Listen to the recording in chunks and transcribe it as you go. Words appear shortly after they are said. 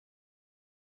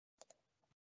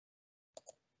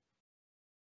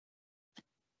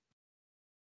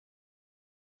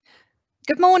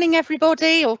Good morning,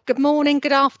 everybody, or good morning,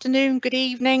 good afternoon, good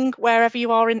evening, wherever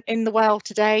you are in the world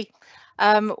today.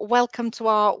 Welcome to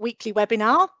our weekly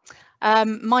webinar.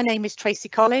 My name is Tracy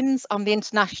Collins. I'm the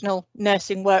International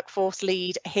Nursing Workforce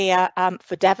Lead here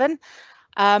for Devon.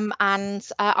 And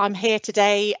I'm here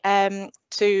today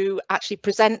to actually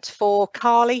present for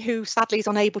Carly, who sadly is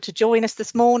unable to join us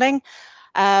this morning.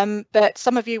 But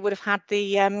some of you would have had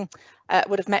the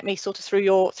would have met me sort of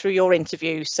through your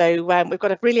interview. So we've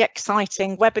got a really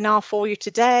exciting webinar for you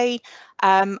today.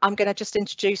 I'm going to just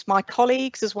introduce my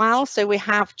colleagues as well. So we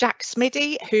have Jack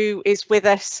Smiddy, who is with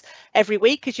us every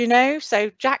week, as you know.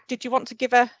 So Jack, did you want to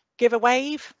give a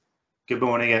wave? Good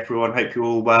morning, everyone. Hope you're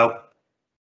all well.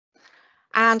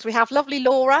 And we have lovely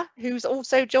Laura, who's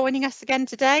also joining us again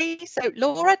today. So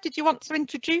Laura, did you want to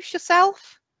introduce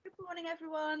yourself? Good morning,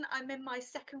 everyone. I'm in my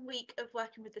second week of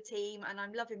working with the team and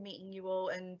I'm loving meeting you all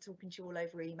and talking to you all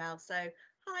over email. So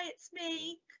hi, it's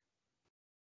me.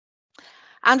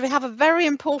 And we have a very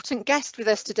important guest with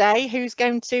us today who's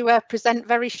going to present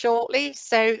very shortly.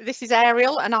 So this is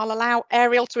Ariel, and I'll allow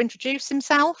Ariel to introduce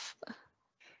himself.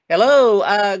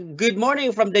 Hello, good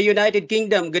morning from the United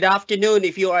Kingdom. Good afternoon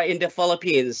if you are in the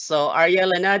Philippines. So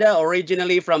Ariel Lanada,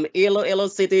 originally from Iloilo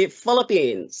City,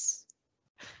 Philippines.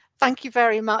 Thank you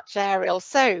very much, Ariel.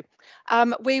 So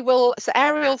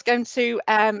Ariel's going to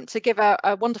give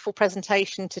a wonderful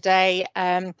presentation today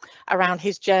around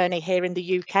his journey here in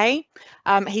the UK.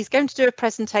 He's going to do a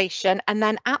presentation, and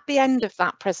then at the end of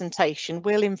that presentation,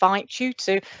 we'll invite you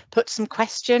to put some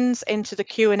questions into the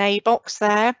Q&A box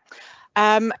there.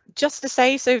 Just to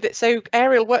say, so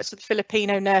Ariel works with the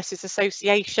Filipino Nurses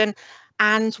Association,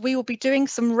 and we will be doing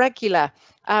some regular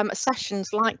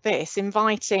sessions like this,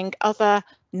 inviting other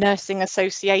nursing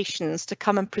associations to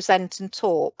come and present and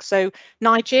talk. So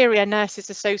Nigeria Nurses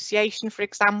Association, for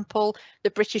example, the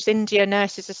British India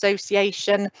Nurses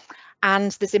Association,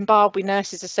 and the Zimbabwe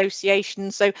Nurses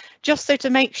Association. So just so to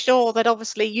make sure that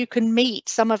obviously you can meet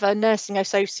some of our nursing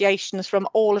associations from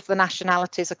all of the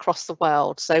nationalities across the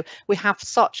world. So we have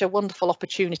such a wonderful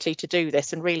opportunity to do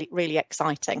this, and really, really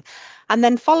exciting. And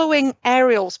then following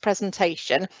Ariel's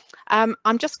presentation,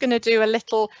 I'm just going to do a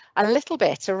little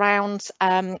bit around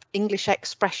English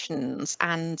expressions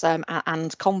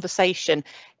and conversation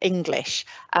English,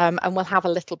 and we'll have a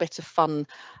little bit of fun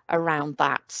around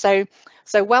that. So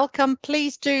welcome.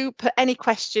 Please do put any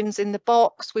questions in the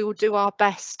box. We will do our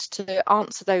best to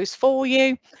answer those for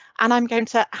you. And I'm going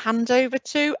to hand over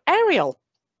to Ariel.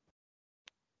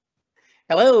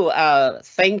 Hello,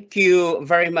 thank you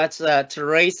very much,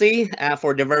 Tracy,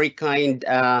 for the very kind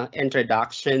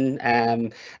introduction,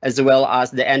 as well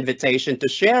as the invitation to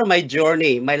share my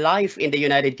journey, my life in the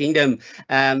United Kingdom,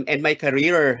 and my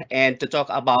career, and to talk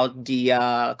about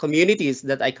the communities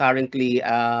that I currently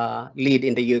lead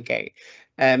in the UK.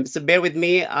 So bear with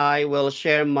me, I will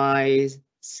share my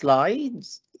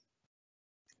slides.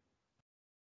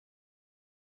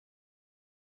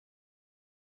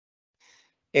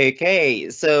 Okay,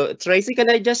 so Tracy, can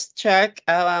I just check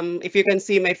if you can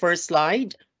see my first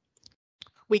slide?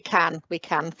 We can.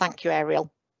 Thank you, Ariel.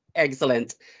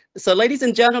 Excellent. So ladies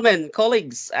and gentlemen,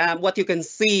 colleagues, what you can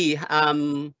see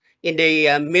in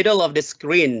the middle of the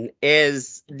screen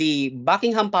is the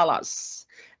Buckingham Palace,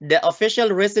 the official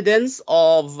residence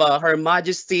of Her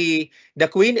Majesty the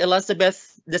Queen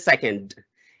Elizabeth II.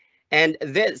 And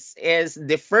this is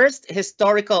the first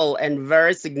historical and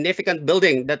very significant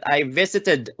building that I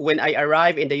visited when I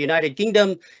arrived in the United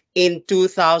Kingdom in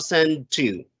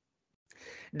 2002.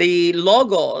 The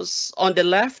logos on the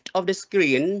left of the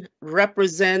screen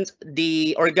represent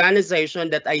the organization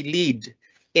that I lead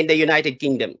in the United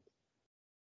Kingdom.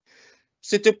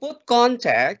 So to put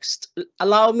context,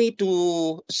 allow me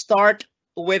to start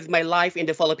with my life in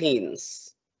the Philippines.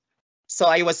 So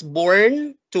I was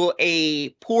born to a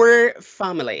poor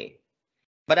family,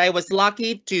 but I was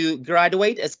lucky to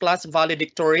graduate as class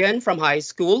valedictorian from high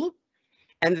school,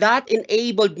 and that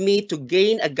enabled me to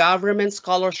gain a government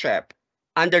scholarship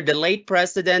under the late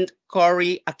President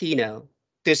Cory Aquino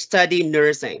to study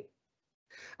nursing.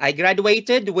 I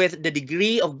graduated with the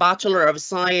degree of Bachelor of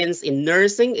Science in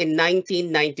Nursing in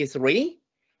 1993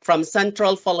 from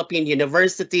Central Philippine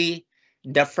University,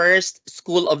 the first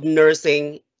school of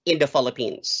nursing in the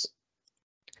Philippines.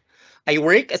 I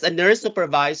work as a nurse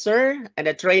supervisor and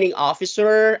a training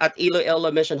officer at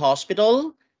Iloilo Mission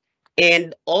Hospital,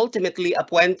 and ultimately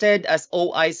appointed as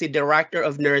OIC Director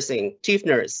of Nursing, Chief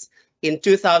Nurse, in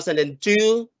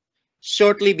 2002,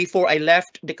 shortly before I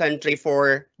left the country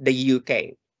for the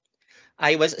UK.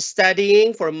 I was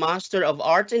studying for Master of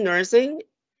Arts in Nursing,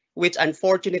 which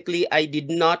unfortunately I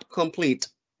did not complete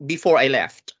before I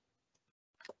left.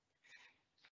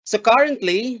 So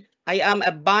currently, I am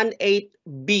a Band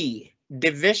 8B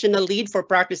Divisional Lead for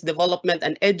Practice Development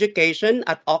and Education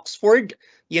at Oxford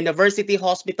University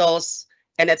Hospitals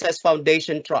NHS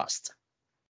Foundation Trust.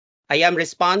 I am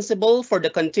responsible for the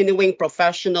continuing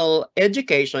professional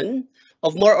education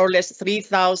of more or less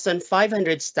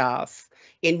 3,500 staff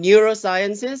in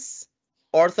neurosciences,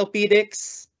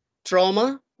 orthopedics,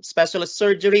 trauma, specialist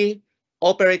surgery,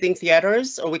 operating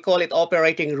theaters, or we call it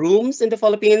operating rooms in the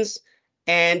Philippines,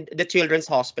 and the Children's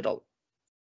Hospital.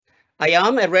 I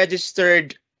am a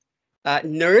registered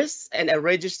nurse and a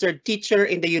registered teacher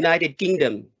in the United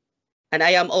Kingdom. And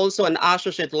I am also an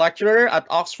associate lecturer at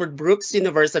Oxford Brookes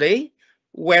University,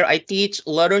 where I teach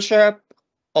leadership,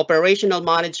 operational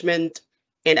management,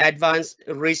 and advanced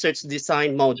research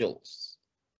design modules.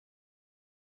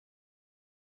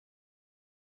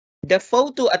 The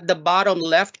photo at the bottom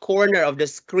left corner of the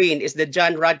screen is the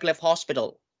John Radcliffe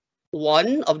Hospital,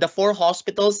 one of the 4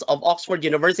 hospitals of Oxford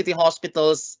University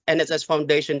Hospitals NHS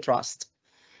Foundation Trust.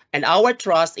 And our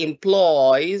trust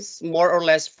employs more or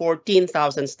less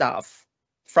 14,000 staff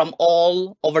from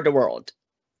all over the world.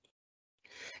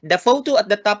 The photo at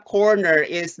the top corner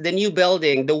is the new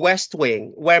building, the West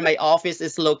Wing, where my office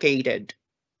is located.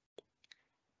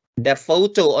 The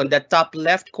photo on the top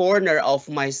left corner of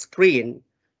my screen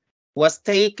was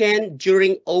taken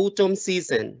during autumn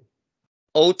season.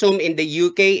 Autumn in the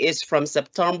UK is from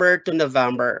September to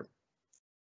November,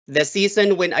 the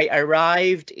season when I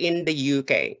arrived in the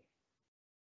UK.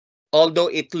 Although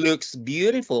it looks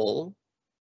beautiful,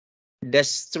 the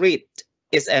street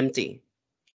is empty.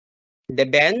 The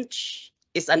bench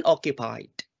is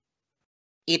unoccupied.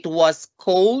 It was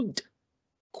cold,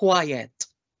 quiet,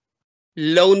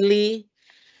 lonely,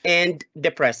 and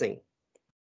depressing.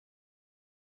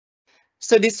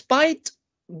 So despite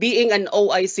being an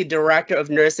OIC Director of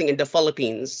Nursing in the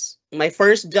Philippines, my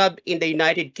first job in the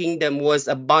United Kingdom was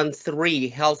a Band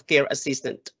 3 healthcare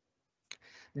assistant.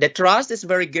 The trust is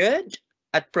very good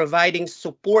at providing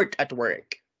support at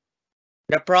work.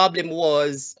 The problem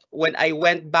was when I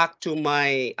went back to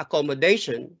my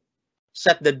accommodation,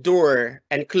 shut the door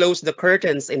and closed the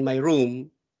curtains in my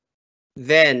room,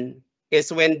 then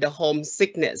is when the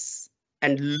homesickness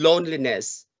and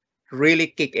loneliness really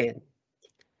kick in.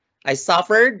 I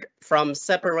suffered from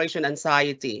separation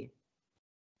anxiety.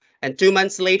 And 2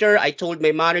 months later, I told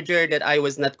my manager that I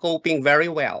was not coping very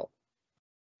well,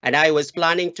 and I was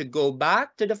planning to go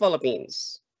back to the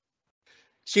Philippines.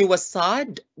 She was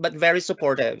sad, but very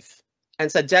supportive,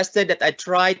 and suggested that I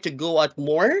try to go out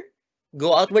more,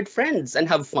 go out with friends and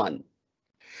have fun.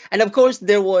 And of course,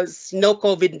 there was no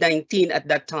COVID-19 at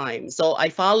that time, so I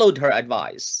followed her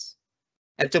advice.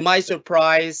 And to my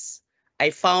surprise, I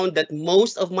found that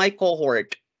most of my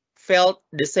cohort felt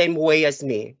the same way as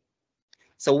me.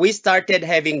 So we started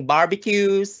having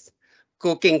barbecues,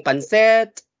 cooking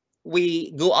pancit. We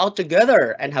go out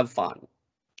together and have fun.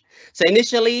 So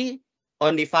initially,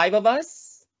 only 5 of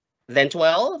us, then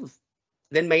 12,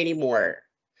 then many more.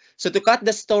 So to cut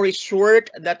the story short,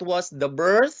 that was the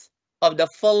birth of the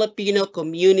Filipino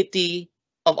Community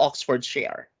of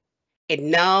Oxfordshire. And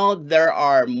now there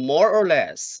are more or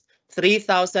less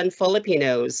 3,000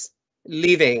 Filipinos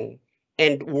living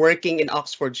and working in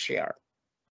Oxfordshire.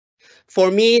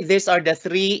 For me, these are the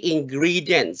 3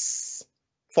 ingredients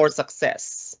for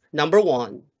success. Number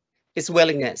 1 is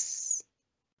willingness.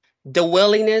 The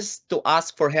willingness to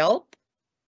ask for help,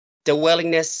 the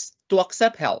willingness to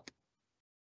accept help,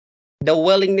 the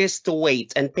willingness to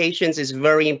wait, and patience is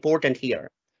very important here.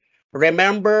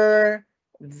 Remember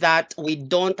that we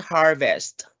don't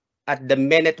harvest at the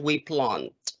minute we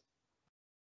plant.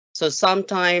 So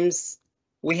sometimes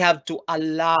we have to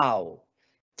allow.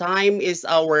 Time is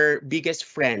our biggest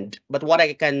friend, but what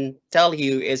I can tell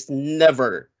you is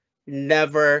never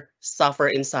suffer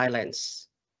in silence.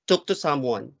 Talk to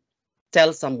someone,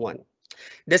 tell someone.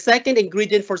 The second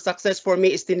ingredient for success for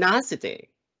me is tenacity.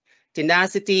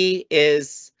 Tenacity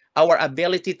is our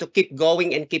ability to keep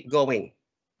going and keep going.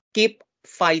 Keep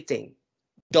fighting.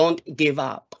 Don't give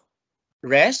up.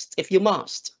 Rest if you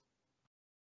must,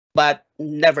 but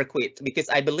never quit, because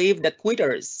I believe that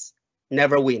quitters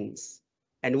never wins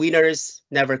and winners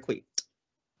never quit.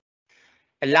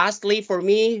 And lastly, for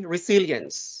me,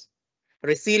 resilience.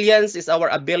 Resilience is our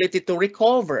ability to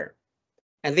recover.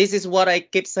 And this is what I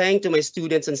keep saying to my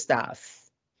students and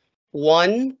staff.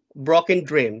 One broken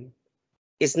dream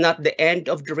is not the end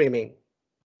of dreaming.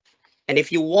 And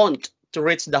if you want to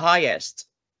reach the highest,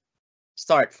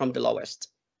 start from the lowest.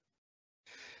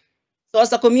 So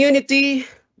as a community,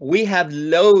 we have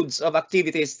loads of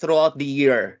activities throughout the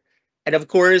year. And of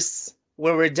course,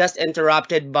 we were just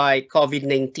interrupted by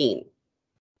COVID-19.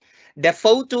 The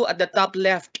photo at the top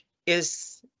left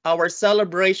is our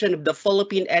celebration of the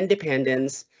Philippine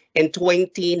independence in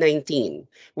 2019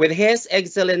 with His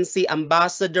Excellency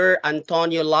Ambassador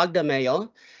Antonio Lagdameo,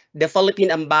 the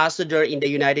Philippine ambassador in the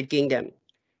United Kingdom,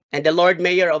 and the Lord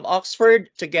Mayor of Oxford,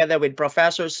 together with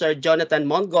Professor Sir Jonathan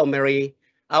Montgomery,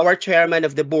 our chairman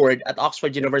of the board at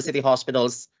Oxford University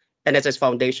Hospitals NHS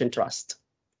Foundation Trust.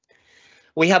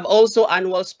 We have also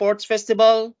annual sports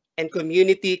festival and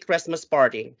community Christmas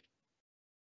party.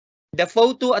 The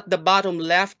photo at the bottom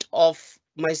left of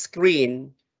my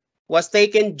screen was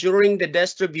taken during the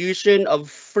distribution of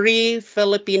free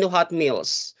Filipino hot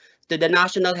meals to the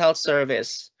National Health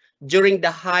Service during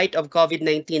the height of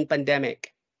COVID-19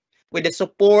 pandemic. With the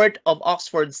support of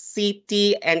Oxford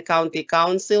City and County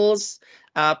Councils,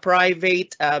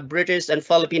 private British and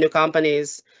Filipino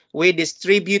companies, we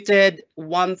distributed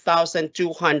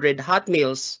 1,200 hot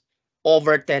meals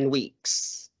over 10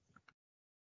 weeks.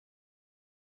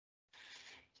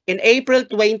 In April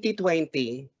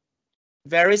 2020,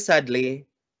 very sadly,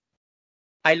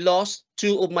 I lost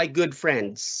two of my good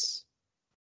friends.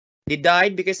 They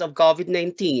died because of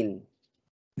COVID-19.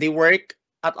 They work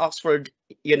at Oxford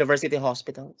University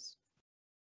Hospitals.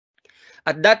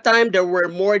 At that time, there were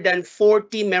more than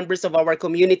 40 members of our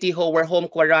community who were home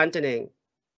quarantining.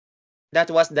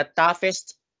 That was the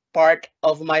toughest part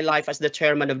of my life as the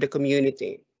chairman of the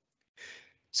community.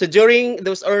 So during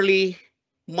those early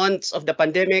months of the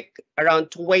pandemic,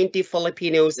 around 20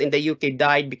 Filipinos in the UK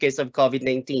died because of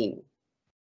COVID-19.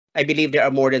 I believe there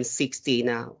are more than 60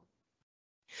 now.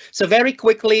 So very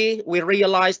quickly, we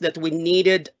realized that we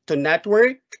needed to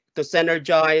network, to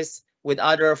synergize with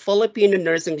other Filipino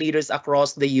nursing leaders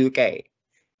across the UK.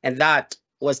 And that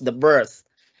was the birth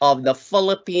of the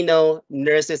Filipino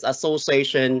Nurses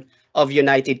Association of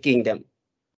United Kingdom.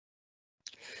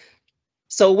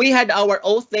 So we had our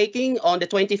oath taking on the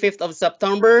 25th of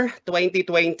September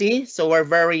 2020. So we're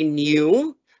very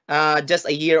new, just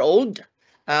a year old.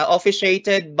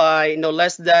 Officiated by no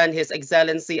less than His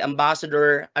Excellency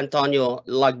Ambassador Antonio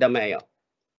Lagdameo.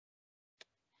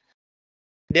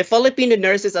 The Filipino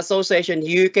Nurses Association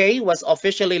UK was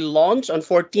officially launched on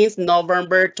 14th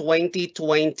November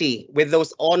 2020 with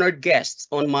those honored guests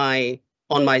on my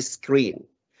screen.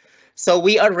 So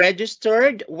we are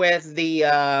registered with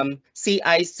the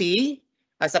CIC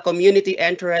as a community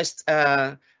interest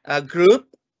group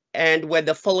and with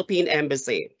the Philippine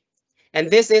Embassy. And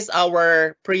this is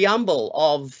our preamble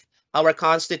of our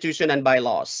constitution and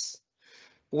bylaws.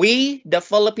 We, the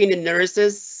Filipino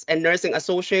nurses and nursing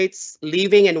associates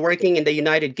living and working in the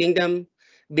United Kingdom,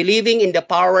 believing in the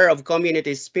power of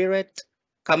community spirit,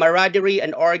 camaraderie,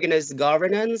 and organized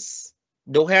governance,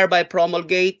 do hereby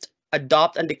promulgate,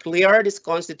 adopt, and declare this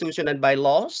constitution and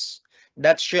bylaws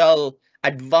that shall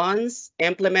advance,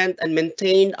 implement, and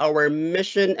maintain our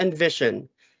mission and vision,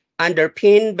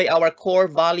 underpinned by our core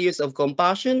values of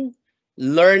compassion,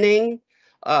 learning,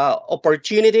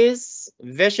 opportunities,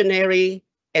 visionary,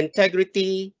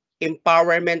 integrity,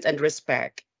 empowerment, and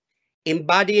respect,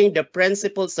 embodying the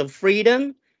principles of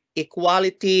freedom,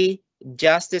 equality,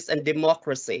 justice, and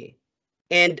democracy,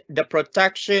 and the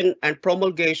protection and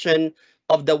promulgation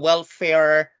of the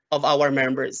welfare of our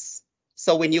members.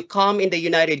 So when you come in the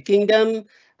United Kingdom,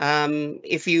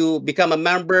 if you become a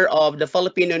member of the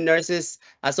Filipino Nurses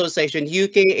Association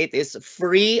UK, it is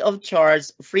free of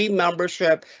charge, free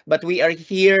membership, but we are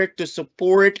here to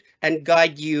support and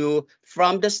guide you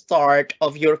from the start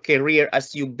of your career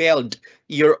as you build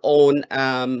your own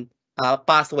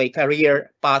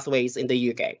career pathways in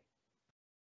the UK.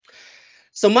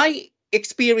 So my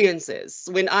experiences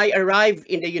when I arrived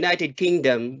in the United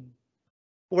Kingdom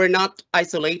were not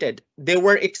isolated. They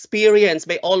were experienced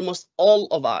by almost all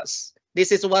of us.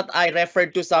 This is what I refer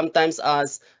to sometimes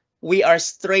as we are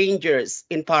strangers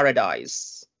in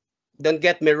paradise. Don't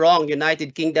get me wrong,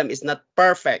 United Kingdom is not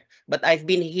perfect, but I've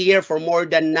been here for more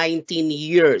than 19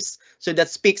 years. So that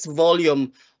speaks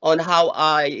volume on how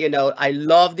I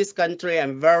love this country.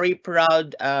 I'm very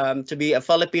proud to be a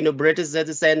Filipino British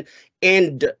citizen,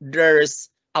 and there's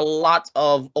a lot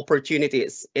of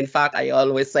opportunities. In fact, I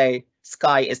always say,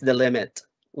 sky is the limit.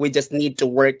 We just need to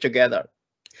work together.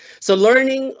 So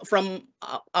learning from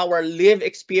our lived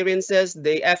experiences,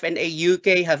 the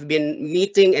FNA-UK have been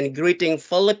meeting and greeting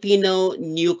Filipino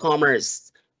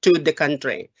newcomers to the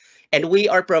country. And we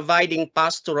are providing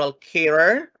pastoral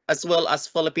care as well as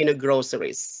Filipino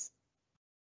groceries.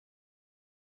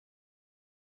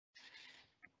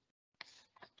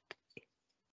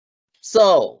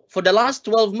 So for the last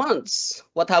 12 months,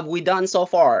 what have we done so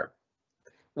far?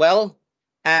 Well,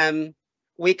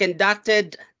 we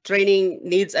conducted training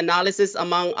needs analysis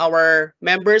among our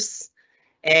members,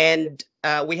 And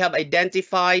we have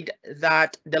identified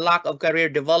that the lack of career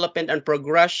development and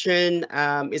progression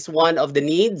is one of the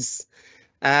needs.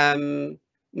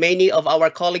 Many of our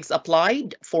colleagues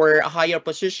applied for a higher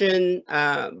position,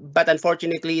 but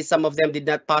unfortunately, some of them did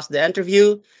not pass the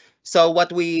interview. So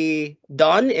what we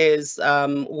done is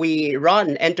we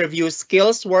run interview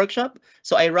skills workshop.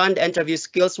 So I run the interview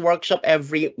skills workshop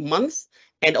every month,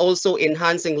 and also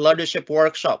enhancing leadership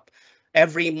workshop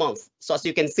every month. So as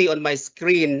you can see on my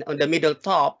screen on the middle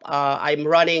top, I'm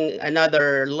running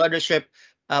another leadership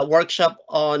workshop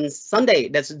on Sunday.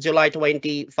 That's July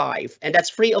 25, and that's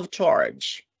free of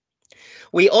charge.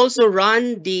 We also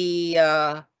run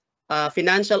the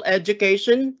financial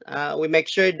education. We make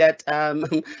sure that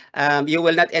you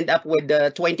will not end up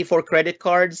with 24 credit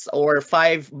cards or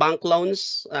 5 bank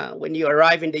loans when you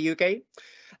arrive in the UK.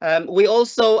 We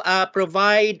also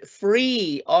provide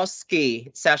free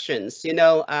OSCE sessions. You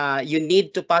know, you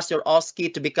need to pass your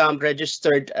OSCE to become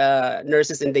registered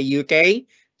nurses in the UK.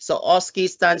 So OSCE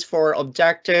stands for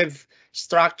Objective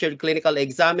Structured Clinical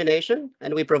Examination,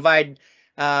 and we provide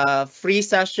free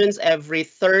sessions every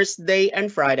Thursday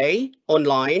and Friday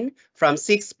online from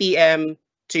 6 p.m.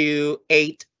 to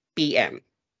 8 p.m.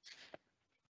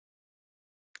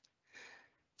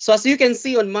 So as you can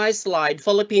see on my slide,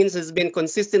 Philippines has been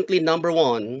consistently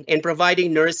 #1 in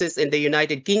providing nurses in the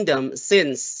United Kingdom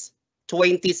since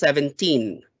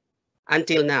 2017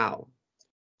 until now.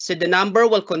 So the number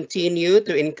will continue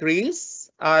to increase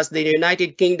as the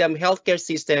United Kingdom healthcare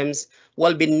systems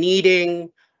will be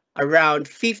needing around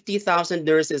 50,000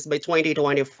 nurses by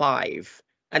 2025.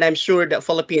 And I'm sure that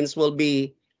Philippines will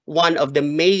be one of the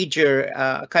major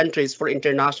countries for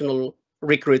international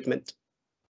recruitment.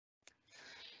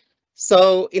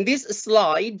 So in this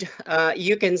slide,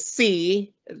 you can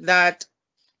see that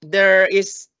there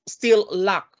is still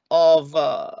lack of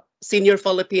senior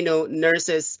Filipino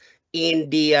nurses in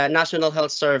the National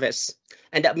Health Service.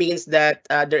 And that means that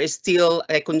there is still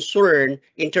a concern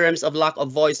in terms of lack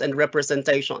of voice and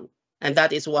representation. And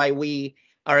that is why we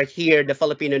are here, the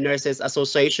Filipino Nurses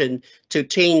Association, to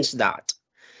change that.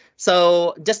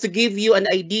 So just to give you an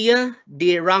idea,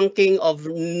 the ranking of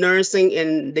nursing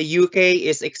in the UK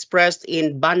is expressed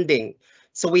in banding.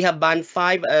 So we have band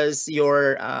 5 as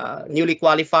your newly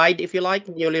qualified, if you like,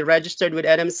 newly registered with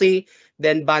NMC,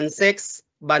 then band 6,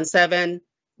 band 7,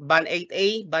 band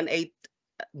 8A, band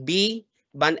 8B,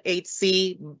 band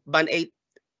 8C, band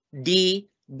 8D,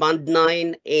 band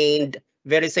 9, and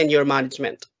very senior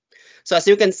management. So as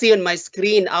you can see on my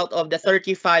screen, out of the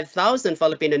 35,000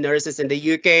 Filipino nurses in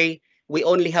the UK, we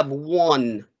only have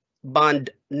 1 band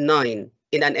 9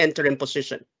 in an interim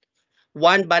position,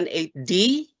 1 band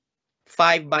 8D,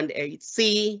 5 band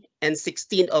 8C, and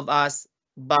 16 of us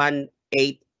band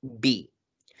 8B.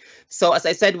 So as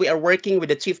I said, we are working with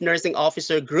the Chief Nursing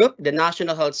Officer Group, the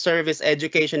National Health Service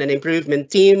Education and Improvement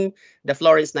Team, the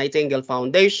Florence Nightingale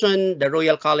Foundation, the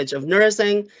Royal College of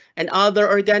Nursing, and other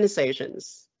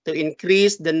organizations to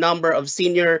increase the number of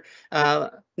senior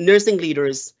nursing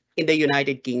leaders in the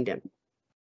United Kingdom.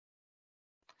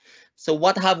 So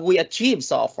what have we achieved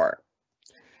so far?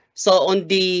 So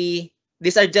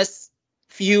these are just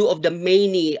few of the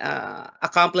many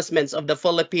accomplishments of the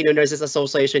Filipino Nurses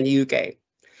Association UK.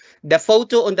 The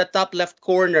photo on the top left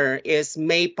corner is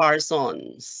May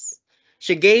Parsons.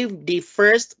 She gave the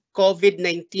first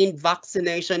COVID-19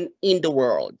 vaccination in the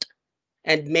world.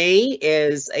 And May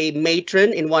is a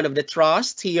matron in one of the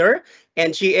trusts here,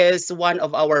 and she is one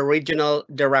of our regional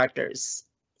directors.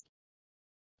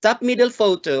 Top middle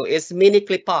photo is Minnie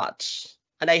Clipatch,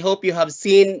 and I hope you have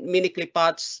seen Minnie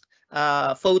Clipatch's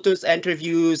photos and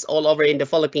interviews all over in the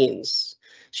Philippines.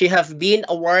 She has been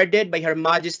awarded by Her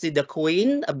Majesty the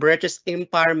Queen a British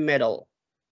Empire Medal.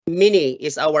 Minnie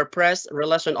is our press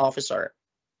relation officer.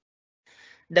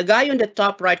 The guy on the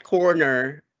top right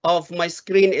corner of my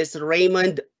screen is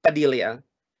Raymond Padilla.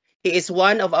 He is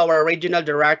one of our regional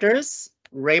directors.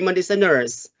 Raymond is a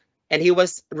nurse, and he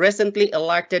was recently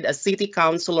elected a city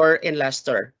councillor in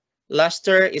Leicester.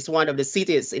 Leicester is one of the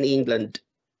cities in England.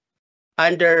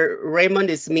 Under Raymond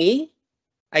is me.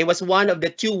 I was one of the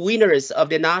 2 winners of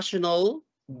the National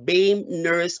BAME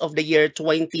Nurse of the Year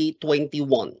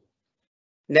 2021.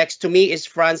 Next to me is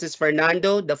Francis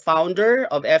Fernando, the founder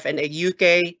of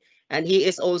FNA-UK, and he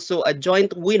is also a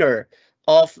joint winner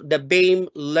of the BAME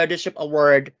Leadership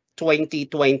Award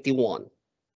 2021.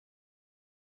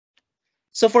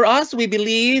 So for us, we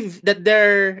believe that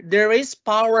there is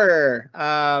power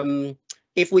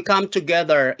if we come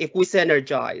together, if we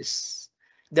synergize.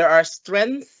 There are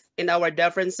strengths in our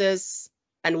differences,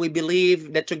 and we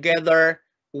believe that together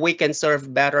we can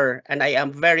serve better. And I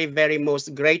am very, very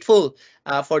most grateful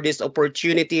for this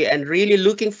opportunity and really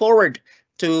looking forward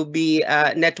to be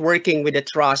networking with the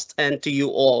trust and to you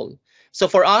all. So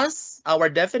for us, our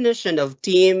definition of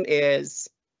team is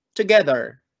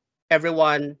together,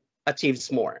 everyone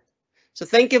achieves more. So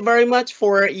thank you very much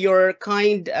for your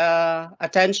kind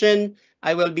attention.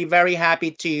 I will be very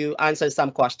happy to answer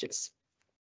some questions.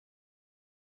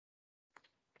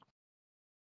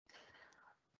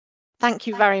 Thank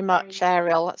you very much,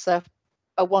 Ariel. That's a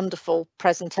wonderful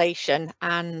presentation,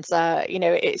 and you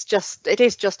know, it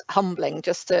is just humbling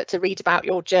just to read about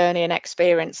your journey and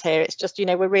experience here. It's just, you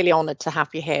know, we're really honoured to have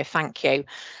you here. Thank you.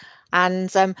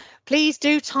 And please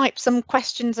do type some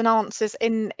questions and answers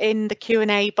in the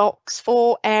Q&A box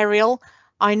for Ariel.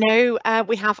 I know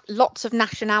we have lots of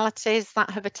nationalities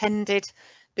that have attended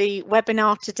the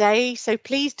webinar today, so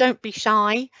please don't be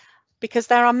shy, because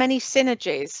there are many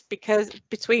synergies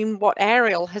between what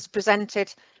Ariel has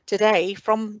presented today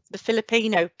from the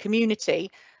Filipino community,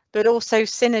 but also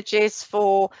synergies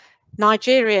for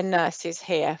Nigerian nurses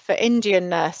here, for Indian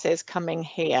nurses coming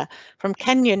here, from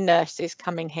Kenyan nurses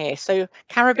coming here, so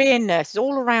Caribbean nurses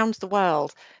all around the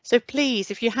world. So please,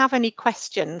 if you have any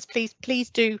questions, please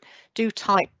do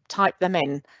type them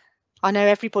in. I know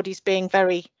everybody's being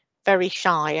very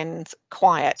shy and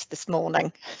quiet this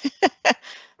morning.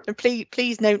 And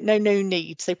please no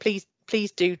need. So please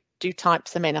do type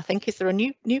them in. I think, is there a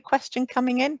new question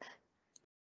coming in?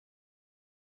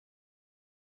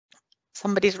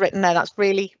 Somebody's written there. That's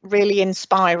really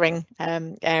inspiring,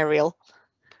 Ariel.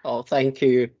 Oh, thank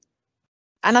you.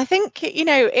 And I think, you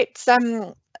know, it's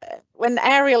when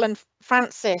Ariel and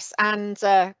Francis and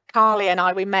Carly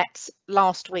and we met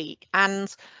last week,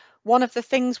 and one of the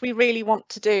things we really want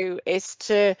to do is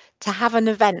to have an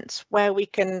event where we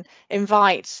can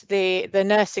invite the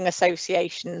nursing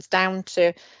associations down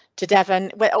to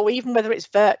Devon, or even whether it's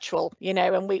virtual, you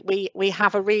know, and we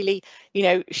have a really, you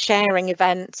know, sharing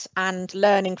event and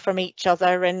learning from each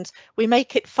other, and we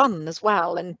make it fun as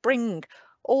well and bring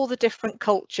all the different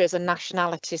cultures and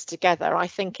nationalities together. I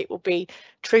think it will be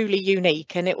truly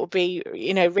unique, and it will be,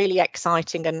 you know, really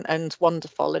exciting and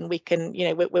wonderful, and we can, you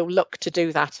know, we'll look to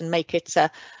do that and make it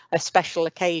a special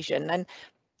occasion. And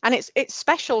it's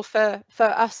special for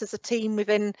us as a team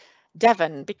within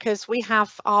Devon, because we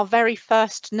have our very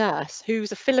first nurse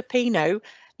who's a Filipino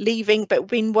leaving, but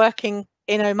been working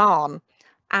in Oman,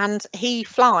 and he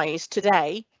flies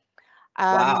today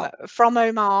from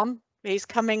Oman. He's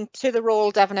coming to the Royal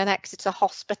Devon and Exeter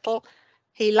Hospital.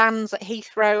 He lands at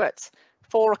Heathrow at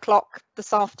 4 o'clock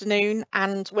this afternoon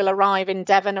and will arrive in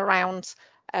Devon around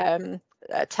 10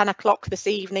 o'clock this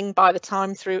evening by the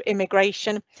time through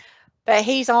immigration. But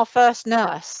he's our first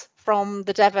nurse from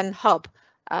the Devon hub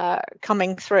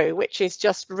coming through, which is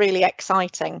just really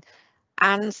exciting.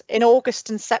 And in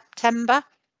August and September,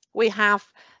 we have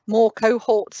more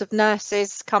cohorts of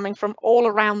nurses coming from all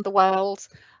around the world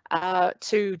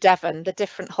to Devon, the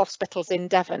different hospitals in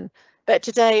Devon. But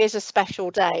today is a special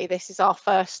day. This is our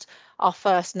first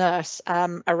nurse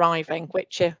arriving,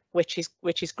 which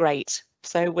is great.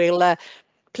 So we'll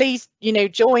please, you know,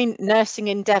 join Nursing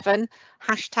in Devon,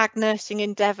 hashtag Nursing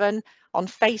in Devon on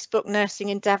Facebook, Nursing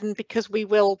in Devon, because we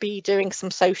will be doing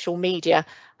some social media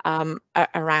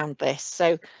around this.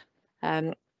 So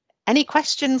any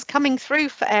questions coming through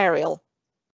for Ariel?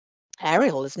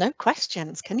 Ariel, there's no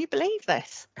questions. Can you believe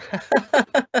this?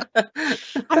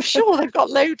 I'm sure they've got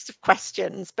loads of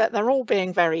questions, but they're all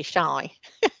being very shy.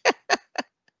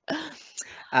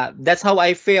 That's how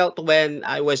I felt when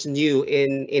I was new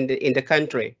in the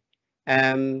country.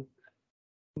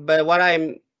 But what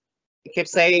I keep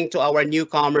saying to our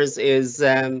newcomers is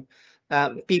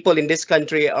people in this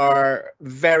country are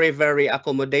very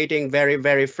accommodating,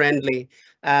 very friendly.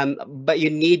 But you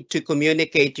need to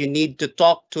communicate, you need to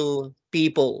talk to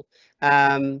people.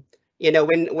 You know,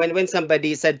 when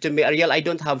somebody said to me, Ariel, I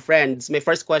don't have friends, my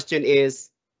first question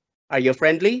is, are you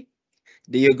friendly?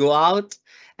 Do you go out?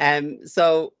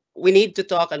 So we need to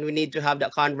talk and we need to have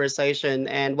that conversation.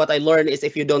 And what I learned is,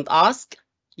 if you don't ask,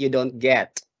 you don't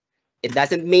get. It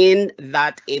doesn't mean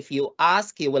that if you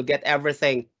ask, you will get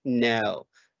everything. No.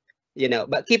 You know,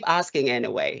 but keep asking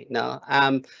anyway. No,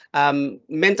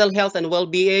 mental health and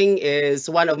well-being is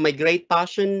one of my great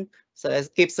passion. So I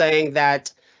keep saying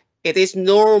that it is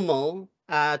normal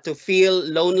to feel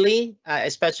lonely,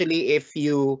 especially if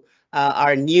you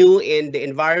are new in the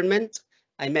environment.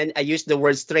 I used the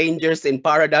word strangers in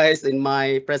paradise in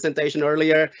my presentation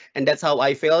earlier, and that's how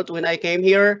I felt when I came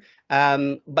here.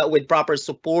 But with proper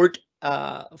support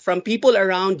from people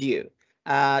around you,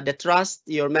 the trust,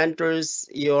 your mentors,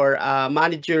 your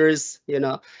managers,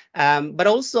 but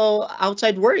also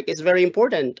outside work is very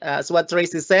important. As what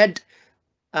Tracy said,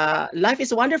 life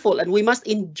is wonderful and we must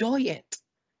enjoy it.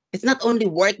 It's not only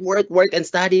work, work, work, and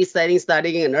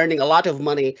studying, and earning a lot of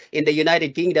money in the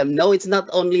United Kingdom. No, it's not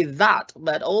only that,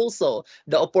 but also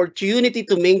the opportunity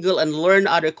to mingle and learn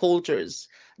other cultures.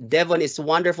 Devon is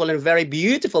wonderful and very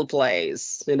beautiful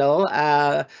place,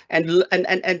 and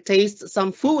taste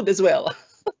some food as well.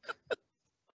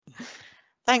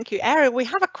 Thank you, Ariel. We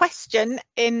have a question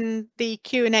in the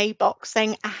Q&A box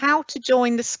saying how to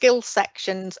join the skills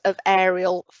sections of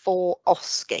Ariel for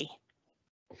OSCE.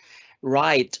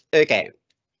 Right. Okay.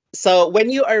 So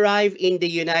when you arrive in the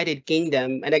United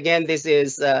Kingdom, and again, this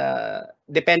is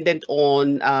dependent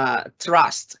on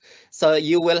trust. So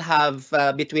you will have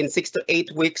between 6 to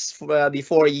 8 weeks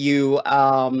before you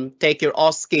take your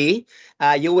OSCE.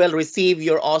 You will receive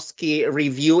your OSCE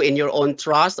review in your own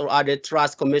trust or other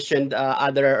trust commissioned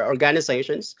other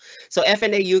organizations. So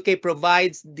FNA-UK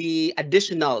provides the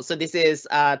additional. So this is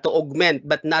to augment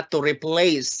but not to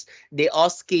replace the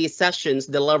OSCE sessions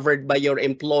delivered by your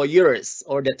employers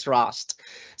or the trust.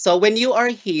 So when you are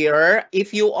here,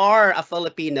 if you are a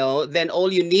Filipino, then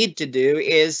all you need to do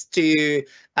is to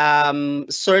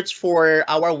search for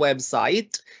our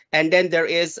website, and then there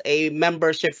is a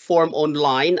membership form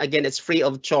online. Again, it's free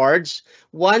of charge.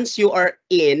 Once you are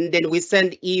in, then we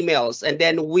send emails, and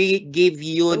then we give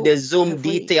you the Zoom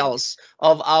details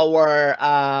of our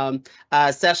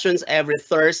sessions every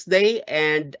Thursday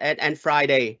and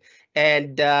Friday.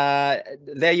 And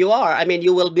there you are. I mean,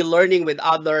 you will be learning with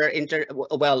other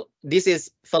well, this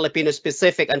is Filipino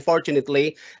specific,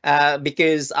 unfortunately,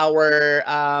 because our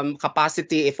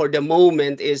capacity for the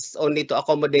moment is only to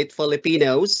accommodate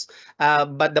Filipinos.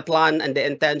 But the plan and the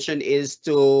intention is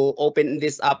to open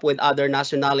this up with other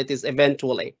nationalities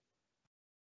eventually.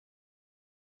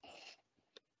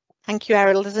 Thank you,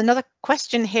 Ariel. There's another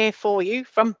question here for you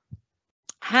from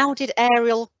how did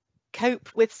Ariel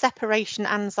cope with separation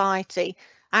anxiety?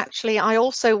 Actually, I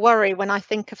also worry when I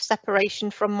think of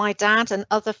separation from my dad and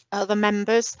other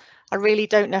members. I really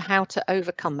don't know how to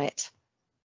overcome it.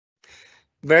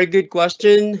 Very good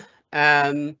question.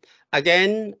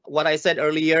 Again, what I said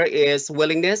earlier is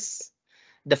willingness.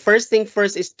 The first thing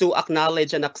first is to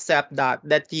acknowledge and accept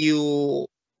that you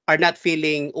are not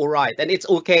feeling all right, and it's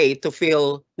okay to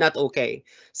feel not okay.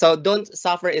 So don't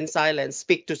suffer in silence.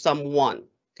 Speak to someone.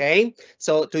 Okay,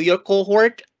 so to your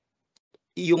cohort,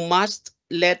 you must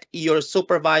let your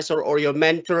supervisor or your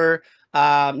mentor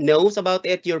knows about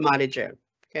it, your manager.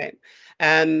 Okay,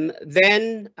 and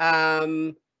then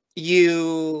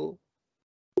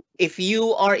if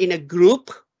you are in a group,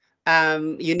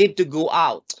 you need to go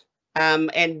out.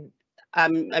 And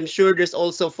I'm sure there's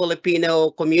also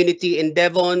Filipino community in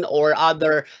Devon or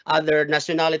other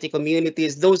nationality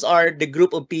communities. Those are the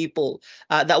group of people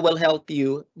that will help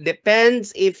you.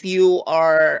 Depends if you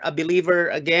are a believer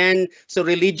again. So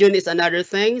religion is another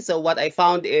thing. So what I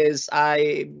found is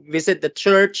I visit the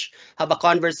church, have a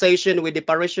conversation with the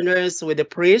parishioners, with the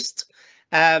priest.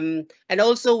 And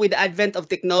also with the advent of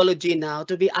technology now,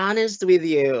 to be honest with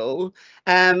you,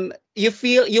 you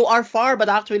feel you are far, but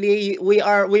actually we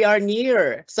are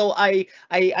near. So I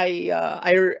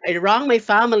rang my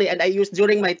family, and I used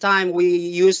during my time we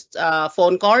used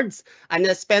phone cards, and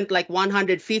I spent like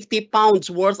 £150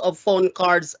 worth of phone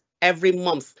cards every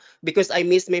month because I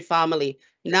miss my family.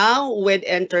 Now with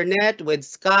internet, with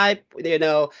Skype,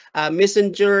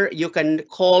 Messenger, you can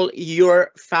call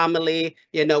your family,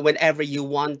 whenever you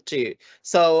want to.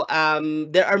 So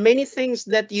there are many things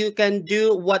that you can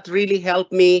do. What really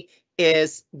helped me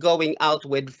is going out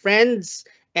with friends,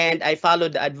 and I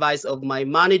followed the advice of my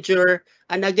manager.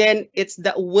 And again, it's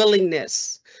the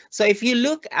willingness. So if you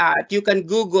look at, you can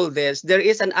Google this, there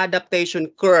is an adaptation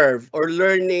curve or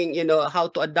learning, how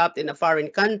to adapt in a foreign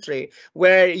country,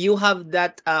 where you have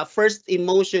that first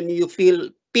emotion, you feel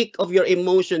peak of your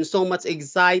emotion, so much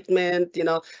excitement,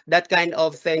 that kind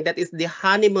of thing. That is the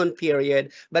honeymoon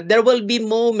period. But there will be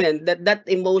moment that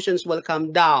emotions will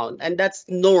come down, and that's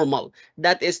normal.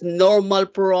 That is normal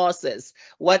process.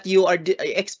 What you are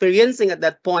experiencing at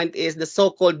that point is the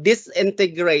so-called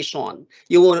disintegration.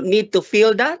 You will need to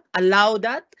feel that, allow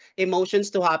that emotions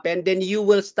to happen, then you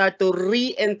will start to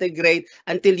reintegrate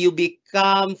until you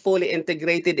become fully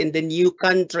integrated in the new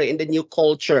country, in the new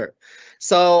culture.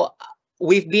 So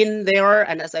we've been there,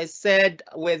 and as I said,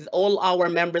 with all our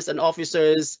members and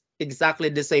officers, exactly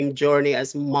the same journey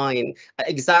as mine,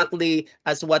 exactly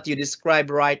as what you described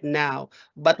right now.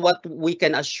 But what we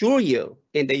can assure you,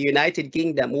 in the United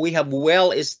Kingdom, we have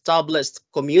well-established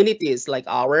communities like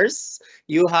ours.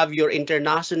 You have your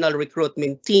international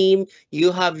recruitment team,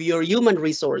 you have your human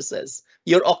resources,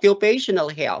 your occupational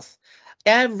health.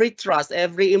 Every trust,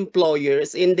 every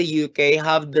employers in the UK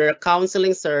have their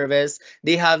counseling service,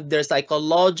 they have their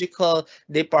psychological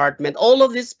department. All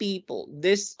of these people,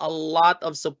 there's a lot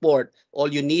of support.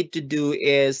 All you need to do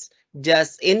is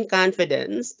just in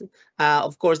confidence,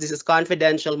 of course, this is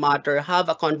confidential matter, have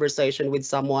a conversation with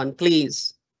someone.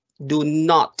 Please do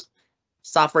not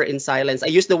suffer in silence. I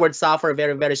use the word suffer,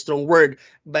 very, very strong word,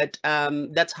 but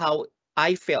that's how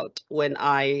I felt when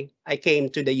I came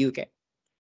to the UK.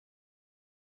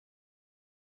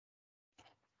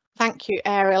 Thank you,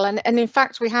 Ariel. And in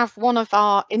fact, we have one of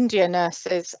our India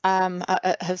nurses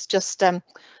has just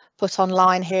put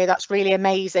online here. That's really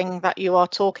amazing that you are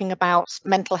talking about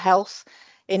mental health.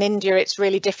 In India, it's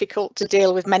really difficult to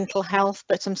deal with mental health,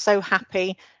 but I'm so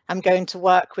happy I'm going to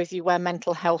work with you where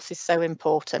mental health is so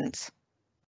important.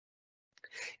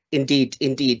 Indeed,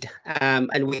 indeed,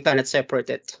 and we cannot separate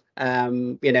it.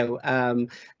 But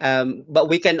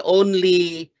we can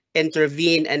only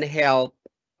intervene and help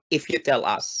if you tell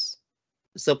us.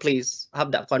 So please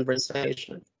have that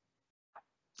conversation.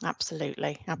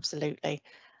 Absolutely, absolutely.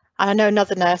 I know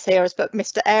another nurse here has put,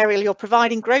 Mr. Ariel, you're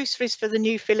providing groceries for the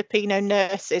new Filipino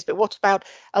nurses, but what about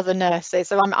other nurses?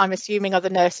 So I'm assuming other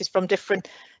nurses from different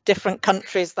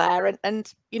countries there,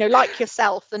 and you know, like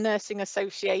yourself, the nursing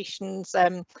associations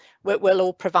will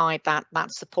all provide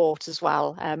that support as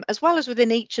well as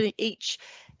within each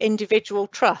individual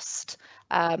trust.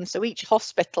 So each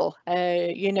hospital,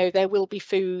 you know, there will be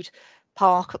food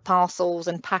parcels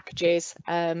and packages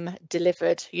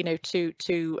delivered, you know,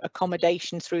 to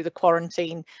accommodation through the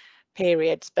quarantine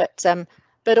periods,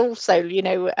 but also, you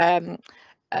know,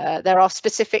 there are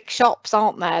specific shops,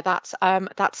 aren't there,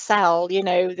 that sell, you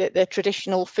know, the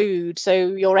traditional food, so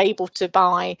you're able to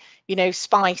buy, you know,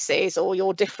 spices or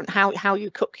your different how you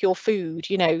cook your food,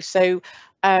 you know. So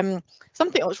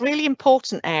something that was really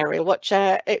important, Ariel, which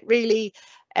it really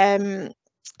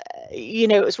you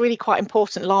know, it was really quite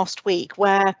important last week,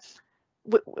 where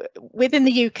within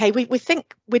the UK, we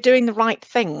think we're doing the right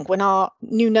thing when our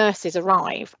new nurses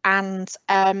arrive, and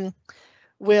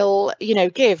will, you know,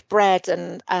 give bread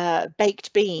and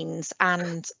baked beans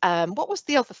and what was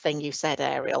the other thing you said,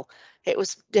 Ariel? It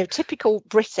was, you know, typical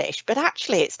British, but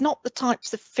actually it's not the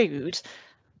types of food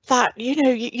that, you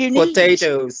know, you need.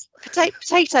 Potatoes,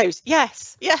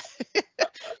 yes, yeah.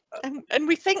 and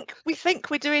we think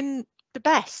we're doing the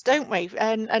best, don't we?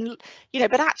 And you know,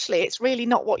 but actually it's really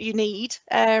not what you need.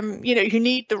 You know, you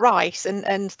need the rice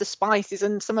and the spices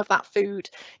and some of that food,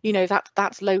 you know,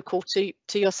 that's local to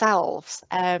yourselves,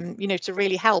 you know, to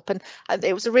really help. And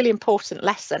it was a really important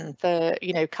lesson for,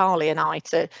 you know, Carly and I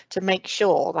to make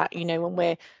sure that, you know, when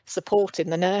we're supporting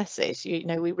the nurses, you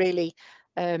know, we really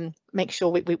make sure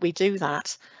we do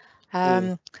that.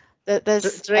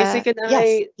 There's Tracy, can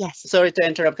I? Yes. Sorry to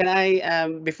interrupt. Can I,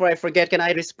 before I forget, can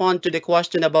I respond to the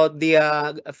question about the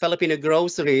Filipino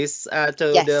groceries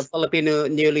to Yes. the Filipino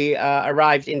newly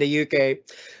arrived in the UK?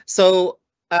 So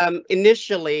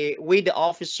initially, we the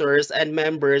officers and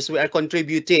members, we are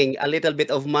contributing a little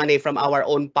bit of money from our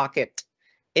own pocket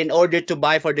in order to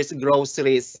buy for these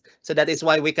groceries. So that is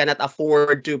why we cannot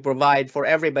afford to provide for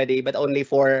everybody, but only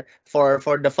for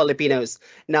the Filipinos.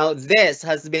 Now, this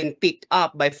has been picked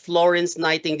up by Florence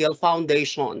Nightingale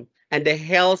Foundation and the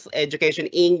Health Education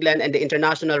England and the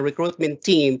International Recruitment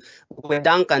Team with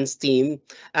Duncan's team.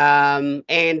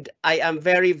 And I am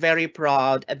very, very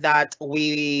proud that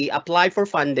we applied for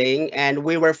funding and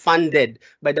we were funded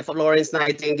by the Florence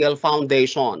Nightingale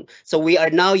Foundation. So we are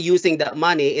now using that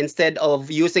money instead of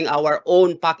using our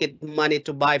own pocket money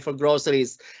to buy for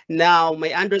groceries. Now,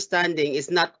 my understanding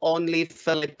is not only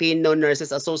Filipino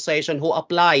Nurses Association who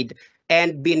applied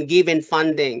and been given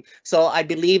funding. So I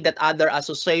believe that other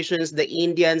associations, the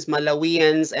Indians,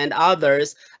 Malawians, and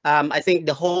others, I think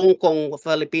the Hong Kong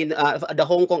the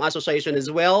Hong Kong Association as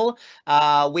well.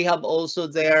 We have also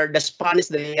there the Spanish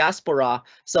diaspora.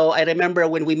 So I remember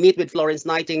when we meet with Florence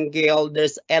Nightingale,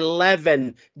 there's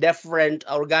 11 different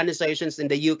organizations in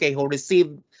the UK who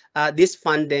received this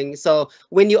funding. So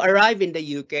when you arrive in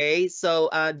the UK, so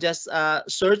just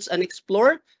search and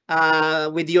explore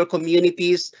with your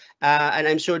communities, and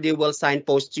I'm sure they will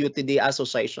signpost you to the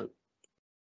association.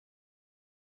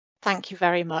 Thank you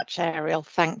very much, Ariel.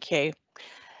 Thank you.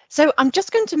 So I'm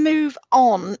just going to move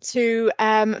on to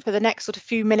for the next sort of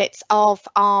few minutes of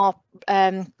our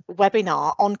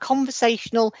webinar on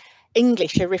conversational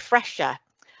English, a refresher.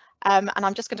 And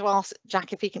I'm just going to ask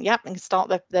Jack if he can, and start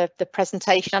the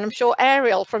presentation. And I'm sure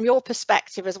Ariel, from your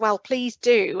perspective as well, please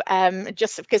do,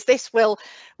 just because this will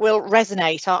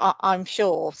resonate, I'm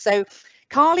sure. So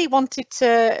Carly wanted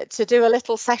to do a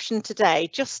little session today,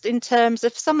 just in terms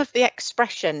of some of the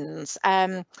expressions,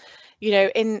 you know,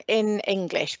 in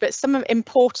English, but some of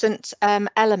important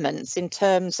elements in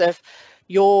terms of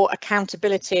your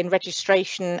accountability and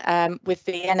registration with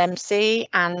the NMC.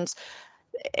 And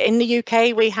in the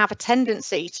UK, we have a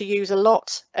tendency to use a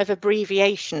lot of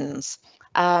abbreviations,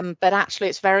 but actually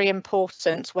it's very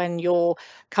important when you're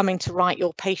coming to write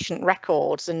your patient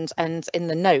records and in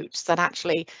the notes that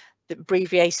actually the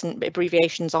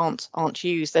abbreviations aren't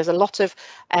used. There's a lot of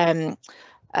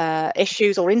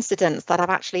issues or incidents that have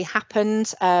actually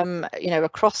happened, you know,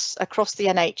 across the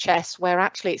NHS, where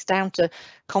actually it's down to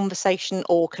conversation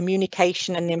or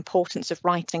communication and the importance of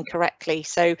writing correctly.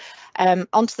 So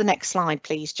on to the next slide,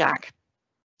 please, Jack.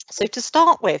 So to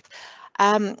start with,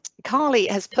 Carly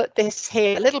has put this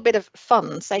here, a little bit of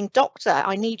fun, saying, "Doctor,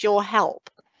 I need your help."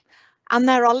 And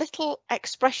there are little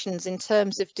expressions in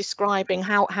terms of describing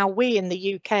how we in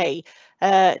the UK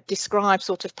describe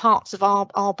sort of parts of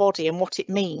our body and what it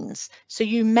means. So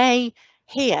you may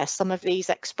hear some of these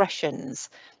expressions.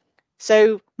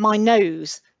 So my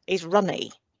nose is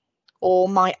runny, or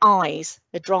my eyes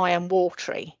are dry and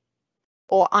watery,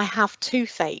 or I have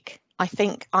toothache, I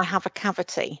think I have a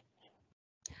cavity.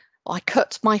 I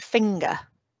cut my finger,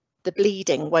 the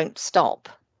bleeding won't stop.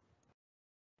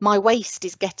 My waist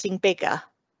is getting bigger.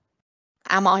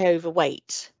 Am I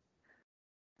overweight?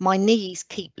 My knees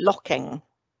keep locking.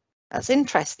 That's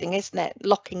interesting, isn't it?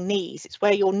 Locking knees. It's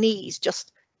where your knees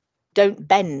just don't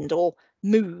bend or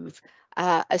move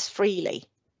as freely.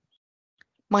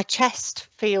 My chest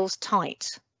feels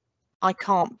tight. I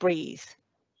can't breathe.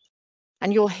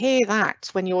 And you'll hear that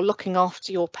when you're looking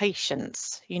after your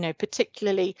patients, you know,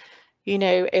 particularly, you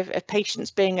know, if a patient's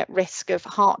being at risk of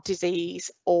heart disease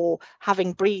or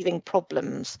having breathing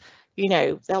problems, you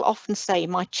know, they'll often say,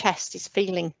 my chest is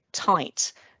feeling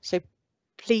tight. So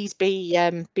please be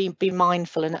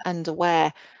mindful and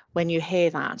aware when you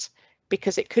hear that,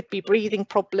 because it could be breathing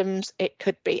problems, it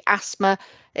could be asthma,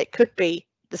 it could be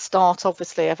the start,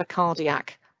 obviously, of a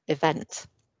cardiac event.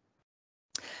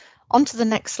 On to the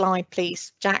next slide,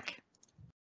 please, Jack.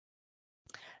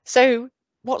 So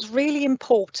what's really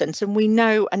important, and we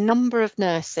know a number of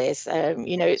nurses,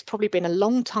 you know, it's probably been a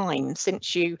long time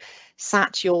since you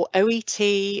sat your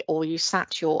OET or you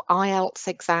sat your IELTS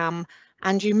exam,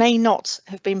 and you may not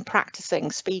have been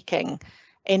practicing speaking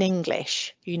in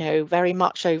English, you know, very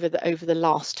much over the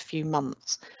last few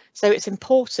months. So it's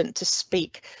important to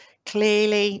speak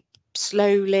clearly,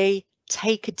 slowly,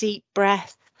 take a deep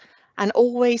breath, and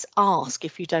always ask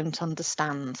if you don't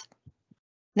understand.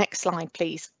 Next slide,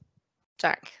 please,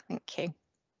 Jack. Thank you.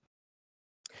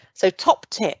 So top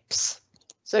tips.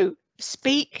 So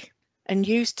speak and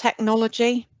use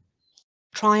technology.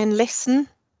 Try and listen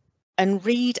and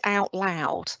read out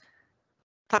loud.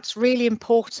 That's really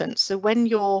important. So when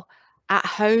you're at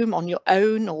home on your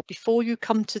own or before you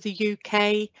come to the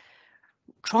UK,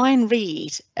 try and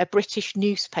read a British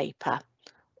newspaper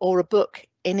or a book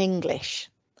in English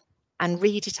and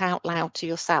read it out loud to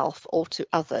yourself or to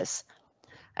others.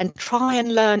 And try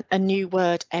and learn a new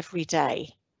word every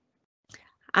day.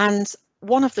 And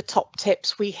one of the top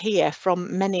tips we hear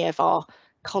from many of our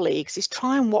colleagues is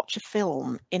try and watch a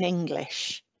film in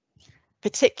English,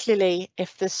 particularly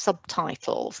if there's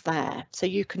subtitles there, so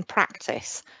you can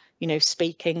practice, you know,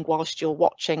 speaking whilst you're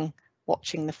watching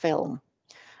the film.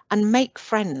 And make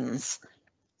friends.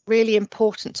 Really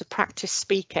important to practice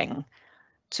speaking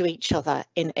to each other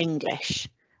in English,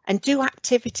 and do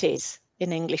activities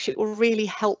in English. It will really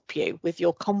help you with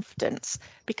your confidence,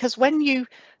 because when you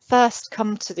first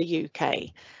come to the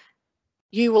UK,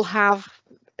 you will have,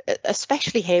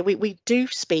 especially here, we do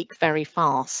speak very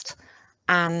fast,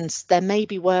 and there may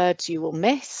be words you will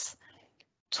miss.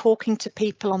 Talking to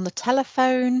people on the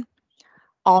telephone,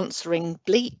 answering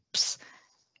bleeps,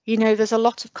 you know, there's a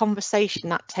lot of conversation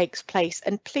that takes place.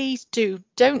 And please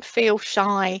don't feel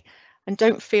shy. And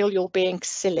don't feel you're being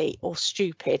silly or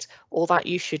stupid or that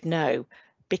you should know,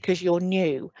 because you're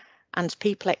new and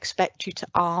people expect you to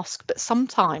ask. But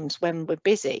sometimes when we're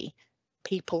busy,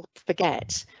 people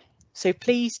forget. So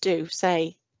please do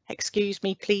say, excuse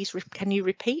me, please, can you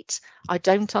repeat? I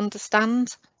don't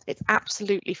understand. It's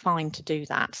absolutely fine to do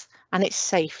that. And it's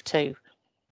safe too.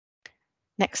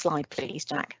 Next slide, please,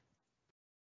 Jack.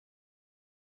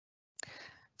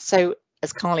 So,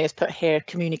 as Carly has put here,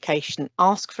 communication,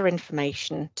 ask for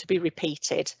information to be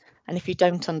repeated. And if you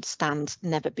don't understand,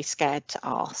 never be scared to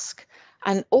ask.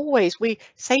 And always we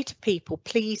say to people,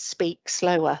 please speak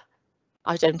slower.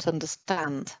 I don't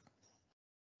understand.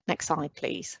 Next slide,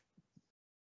 please.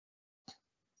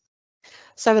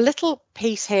 So a little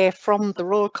piece here from the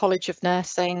Royal College of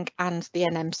Nursing and the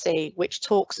NMC, which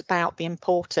talks about the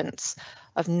importance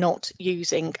of not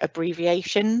using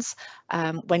abbreviations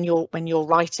when you're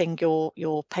writing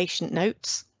your patient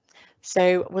notes.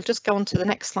 So we'll just go on to the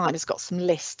next slide. It's got some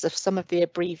lists of some of the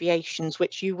abbreviations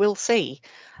which you will see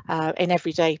in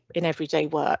everyday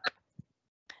work.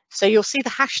 So you'll see the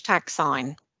hashtag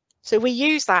sign. So we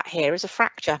use that here as a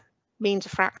fracture, means a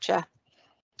fracture,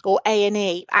 or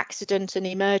A&E, accident and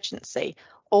emergency,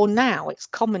 or now it's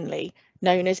commonly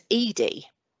known as ED,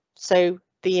 so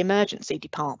the emergency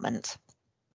department.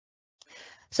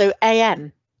 So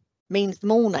AM means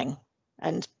morning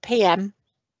and PM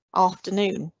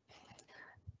afternoon.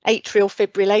 Atrial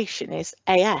fibrillation is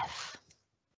AF.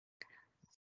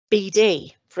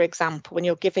 BD, for example, when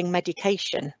you're giving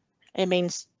medication, it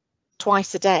means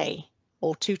twice a day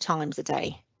or 2 times a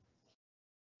day.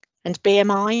 And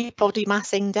BMI, body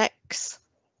mass index,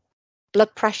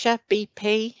 blood pressure,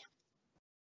 BP,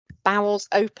 bowels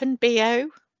open, BO.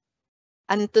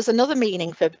 And there's another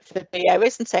meaning for BO,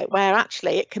 isn't it, where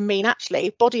actually it can mean actually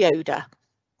body odour.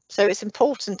 So it's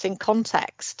important in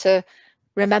context to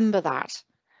remember that.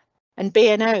 And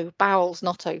BNO, bowels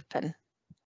not open.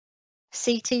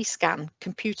 CT scan,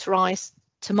 computerised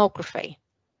tomography.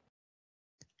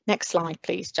 Next slide,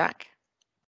 please, Jack.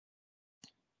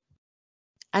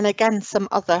 And again, some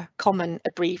other common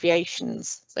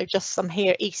abbreviations. So just some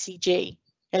here, ECG,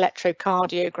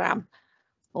 electrocardiogram,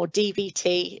 or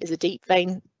DVT is a deep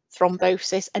vein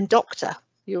thrombosis, and doctor,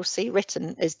 you'll see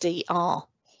written as DR.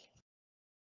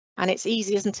 And it's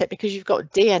easy, isn't it? Because you've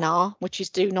got DNR, which is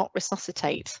do not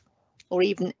resuscitate, or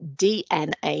even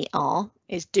DNAR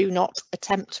is do not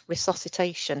attempt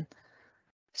resuscitation.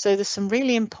 So there's some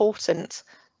really important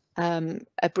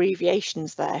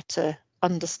abbreviations there to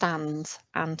understand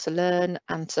and to learn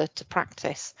and to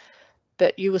practice.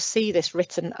 But you will see this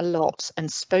written a lot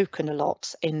and spoken a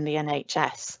lot in the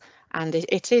NHS. And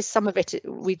it is some of it,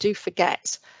 we do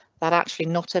forget that actually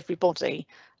not everybody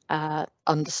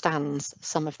understands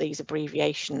some of these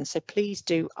abbreviations. So please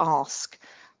do ask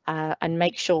and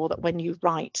make sure that when you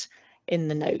write in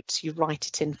the notes, you write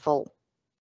it in full.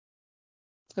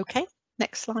 Okay,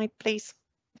 next slide, please,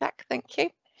 Jack, thank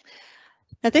you.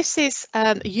 Now this is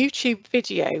a YouTube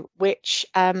video which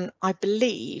I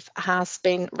believe has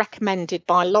been recommended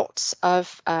by lots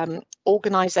of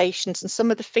organisations, and some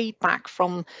of the feedback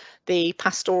from the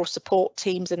pastoral support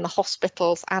teams in the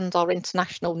hospitals and our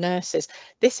international nurses.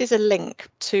 This is a link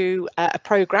to a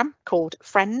programme called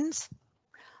Friends,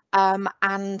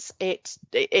 and it's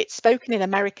spoken in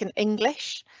American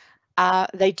English.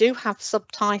 They do have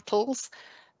subtitles,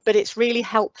 but it's really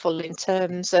helpful in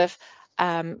terms of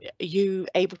you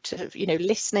able to,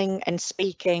 listening and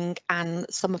speaking, and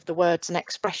some of the words and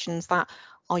expressions that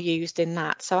are used in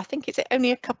that. So I think it's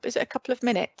only a couple of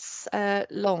minutes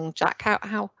long, Jack?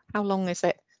 How long is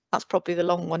it? That's probably the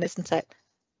long one, isn't it?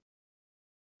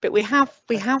 But we have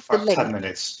the link. 10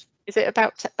 minutes. Is it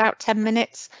about 10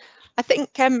 minutes? I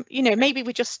think maybe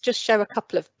we just show a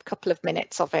couple of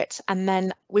minutes of it, and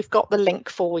then we've got the link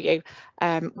for you,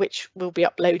 which will be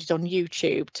uploaded on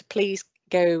YouTube. To please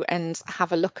go and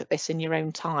have a look at this in your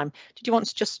own time. Did you want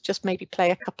to just maybe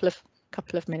play a couple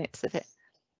of minutes of it?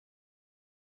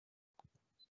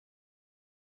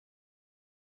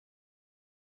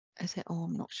 Is it? Oh,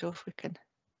 I'm not sure if we can.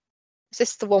 Is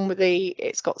this the one with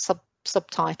it's got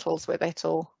subtitles with it,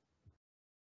 or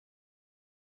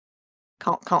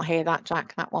can't hear that,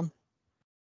 Jack, that one?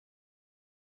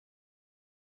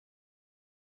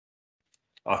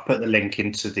 I've put the link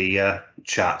into the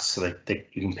chat so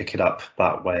you can pick it up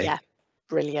that way. Yeah,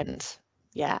 brilliant.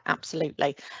 Yeah,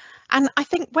 absolutely. And I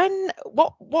think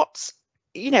what's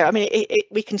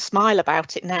we can smile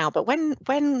about it now, but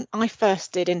when I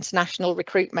first did international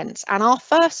recruitment, and our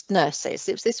first nurses,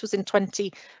 this was in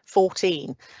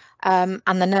 2014, and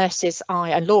the nurses,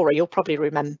 and Laura, you'll probably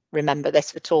remember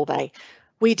this for Torbay,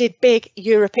 we did big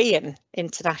European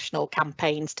international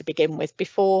campaigns to begin with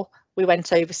before we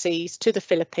went overseas to the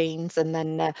Philippines, and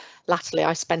then latterly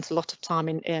I spent a lot of time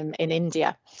in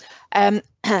India.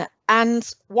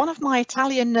 And one of my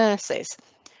Italian nurses,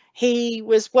 he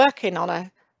was working on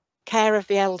a care of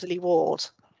the elderly ward,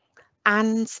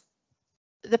 and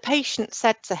the patient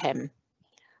said to him,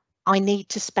 "I need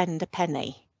to spend a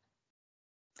penny."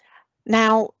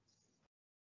 Now,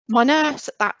 my nurse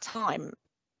at that time,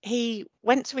 he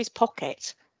went to his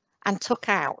pocket and took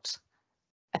out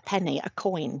a penny, a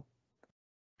coin.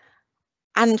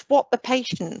 And what the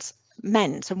patient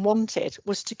meant and wanted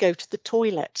was to go to the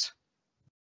toilet.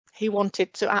 He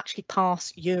wanted to actually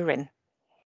pass urine.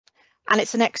 And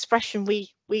it's an expression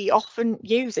we often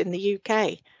use in the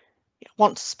UK,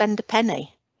 want to spend a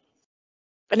penny.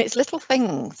 And it's little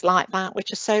things like that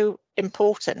which are so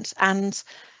important. And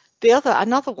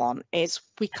another one is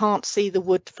we can't see the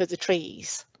wood for the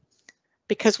trees,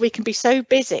 because we can be so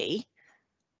busy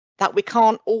that we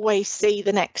can't always see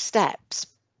the next steps.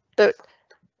 But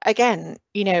again,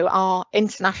 you know, our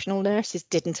international nurses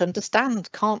didn't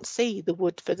understand, can't see the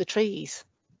wood for the trees.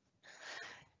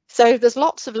 So there's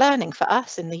lots of learning for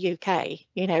us in the UK,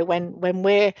 you know, when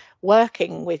we're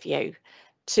working with you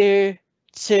to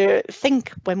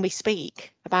think when we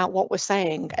speak about what we're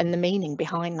saying and the meaning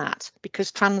behind that,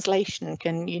 because translation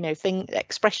can, you know,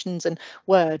 expressions and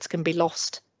words can be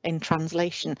lost in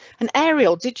translation. And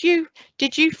Ariel, did you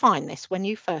find this when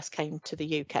you first came to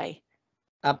the UK?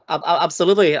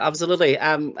 Absolutely.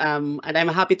 And I'm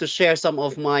happy to share some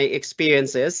of my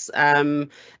experiences.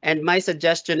 And my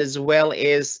suggestion as well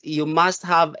is you must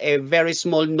have a very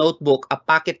small notebook, a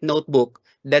pocket notebook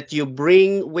that you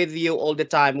bring with you all the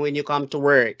time when you come to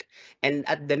work. And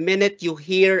at the minute you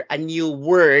hear a new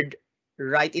word,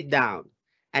 write it down.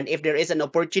 And if there is an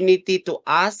opportunity to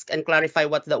ask and clarify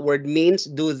what that word means,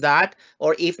 do that.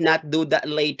 Or if not, do that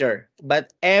later.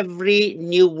 But every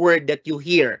new word that you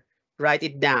hear, write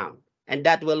it down, and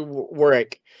that will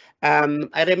work.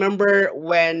 I remember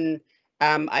when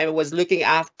I was looking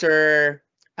after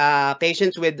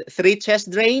patients with 3 chest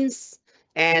drains,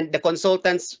 and the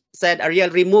consultants said, Ariel,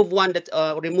 remove one of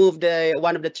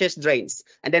the chest drains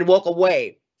and then walk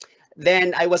away.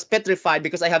 Then I was petrified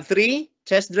because I have 3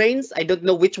 chest drains. I don't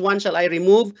know which one shall I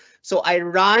remove. So I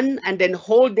ran and then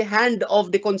hold the hand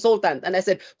of the consultant. And I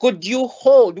said, could you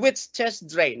hold which chest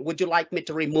drain would you like me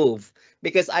to remove?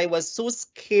 Because I was so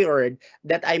scared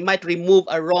that I might remove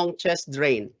a wrong chest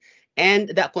drain. And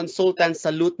the consultant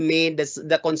saluted me.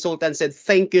 The consultant said,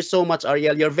 thank you so much,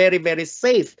 Ariel. You're very, very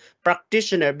safe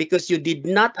practitioner because you did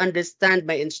not understand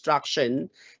my instruction.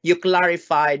 You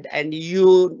clarified and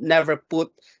you never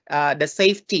put the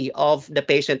safety of the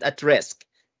patient at risk.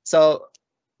 So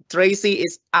Tracy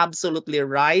is absolutely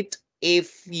right.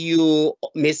 If you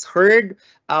misheard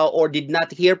or did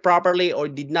not hear properly or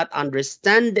did not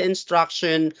understand the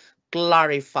instruction,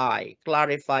 clarify.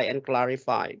 The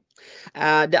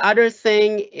other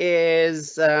thing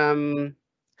is, I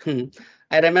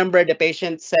remember the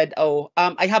patient said, oh,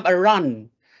 I have a run.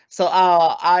 So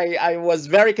I was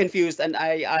very confused, and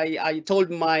I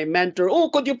told my mentor, oh,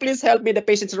 could you please help me? The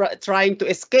patient's trying to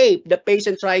escape, the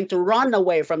patient trying to run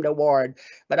away from the ward.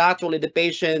 But actually the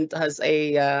patient has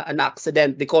an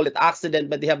accident. They call it accident,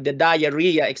 but they have the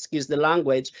diarrhea, excuse the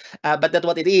language, but that's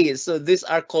what it is. So these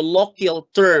are colloquial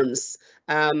terms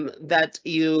that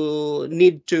you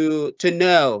need to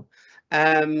know.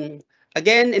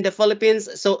 Again, in the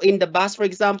Philippines, so in the bus, for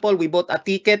example, we bought a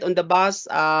ticket on the bus.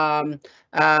 The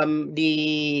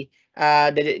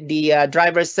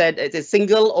driver said it's a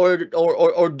single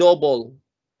or double.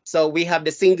 So we have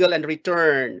the single and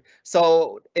return.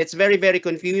 So it's very, very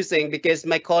confusing because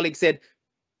my colleague said,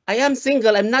 I am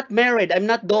single, I'm not married, I'm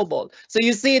not double. So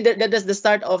you see that is the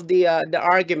start of the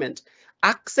argument.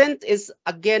 Accent is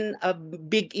again a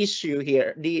big issue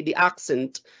here, the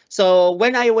accent. So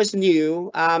when I was new,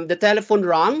 the telephone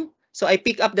rang. So I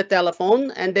pick up the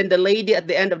telephone, and then the lady at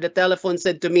the end of the telephone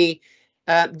said to me,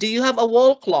 do you have a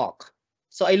wall clock?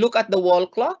 So I look at the wall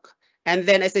clock, and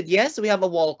then I said, yes, we have a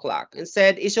wall clock. And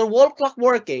said, is your wall clock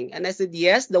working? And I said,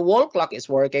 yes, the wall clock is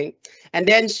working. And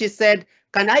then she said,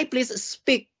 can I please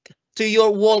speak to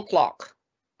your wall clock?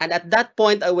 And at that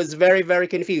point, I was very, very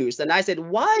confused. And I said,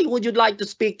 why would you like to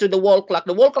speak to the wall clock?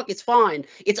 The wall clock is fine.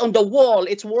 It's on the wall.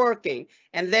 It's working.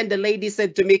 And then the lady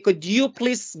said to me, could you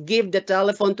please give the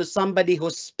telephone to somebody who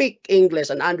speaks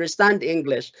English and understand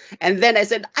English? And then I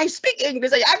said, I speak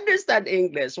English. I understand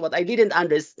English. What I didn't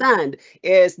understand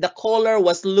is the caller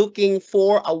was looking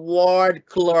for a ward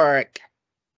clerk.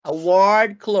 A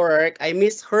ward clerk. I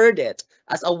misheard it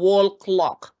as a wall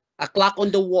clock, a clock on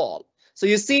the wall. So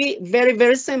you see, very,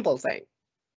 very simple thing.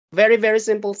 Very, very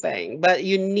simple thing. But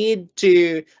you need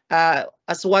to,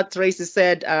 as what Tracy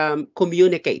said,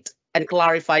 communicate and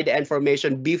clarify the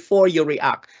information before you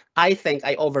react. I think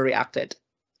I overreacted.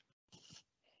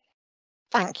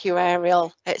 Thank you,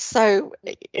 Ariel. It's so,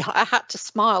 I had to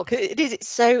smile because it's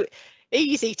so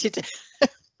easy to do.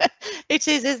 It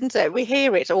is, isn't it? We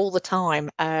hear it all the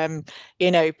time,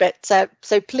 you know, but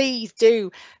so please do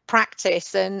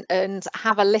practice and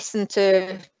have a listen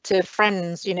to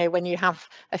friends, you know, when you have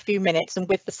a few minutes and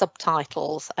with the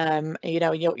subtitles, you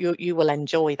know, you will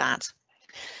enjoy that.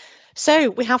 So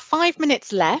we have 5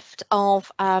 minutes left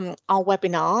of our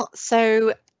webinar.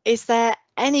 So is there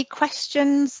any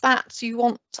questions that you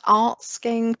want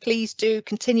asking? Please do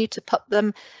continue to put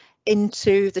them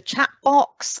into the chat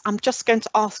box. I'm just going to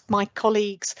ask my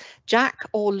colleagues, Jack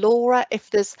or Laura, if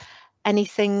there's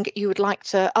anything you would like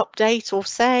to update or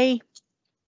say.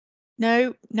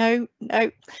 No.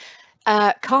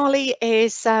 Carly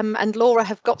is and Laura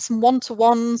have got some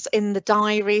one-to-ones in the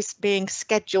diaries being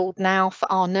scheduled now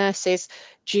for our nurses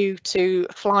due to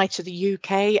fly to the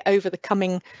UK over the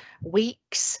coming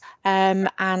weeks, and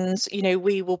you know,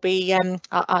 we will be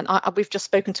we've just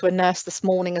spoken to a nurse this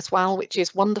morning as well, which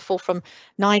is wonderful, from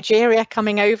Nigeria,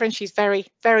 coming over, and she's very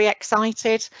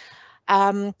excited.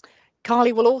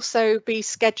 Carly will also be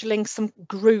scheduling some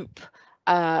group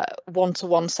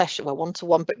one-to-one session, well,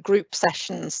 one-to-one but group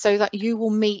sessions, so that you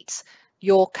will meet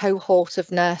your cohort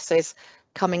of nurses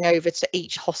coming over to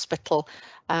each hospital,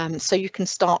 so you can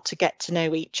start to get to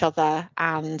know each other,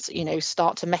 and you know,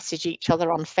 start to message each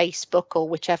other on Facebook or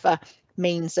whichever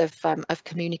means of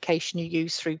communication you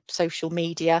use through social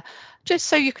media, just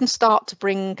so you can start to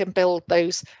bring and build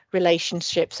those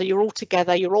relationships, so you're all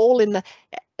together, you're all in the,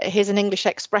 here's an English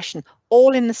expression,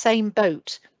 all in the same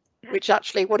boat, which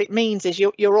actually what it means is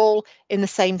you're all in the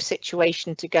same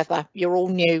situation together. You're all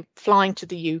new, flying to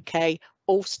the UK,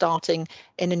 all starting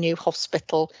in a new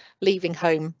hospital, leaving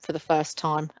home for the first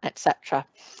time, etc.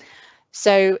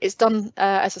 So it's done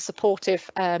as a supportive,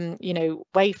 you know,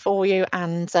 way for you,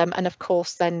 and of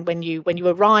course, then when you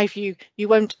arrive, you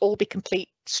won't all be complete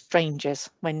strangers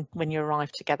when you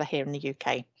arrive together here in the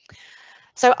UK.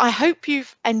 So I hope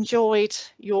you've enjoyed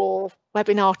your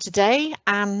webinar today,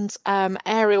 and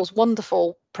Ariel's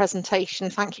wonderful presentation.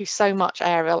 Thank you so much,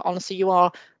 Ariel. Honestly, you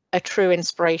are a true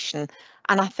inspiration.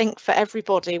 And I think for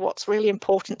everybody, what's really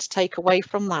important to take away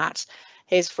from that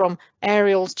is from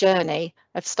Ariel's journey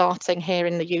of starting here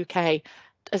in the UK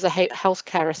as a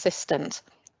healthcare assistant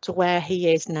to where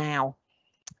he is now,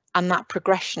 and that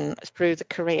progression through the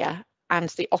career and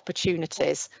the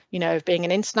opportunities, you know, of being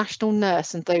an international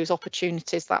nurse, and those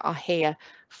opportunities that are here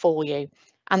for you.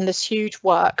 And there's huge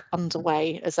work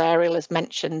underway, as Ariel has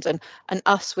mentioned, and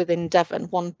us within Devon,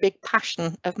 one big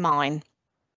passion of mine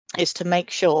is to make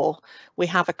sure we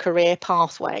have a career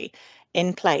pathway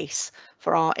in place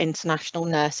for our international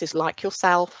nurses like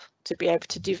yourself to be able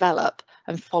to develop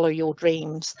and follow your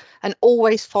dreams, and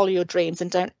always follow your dreams,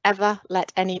 and don't ever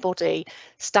let anybody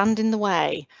stand in the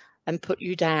way and put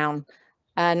you down.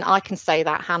 And I can say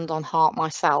that hand on heart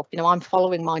myself. You know, I'm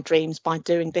following my dreams by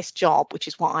doing this job, which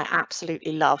is what I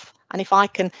absolutely love. And if I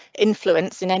can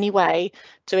influence in any way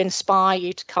to inspire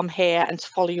you to come here and to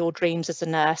follow your dreams as a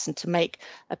nurse, and to make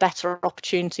a better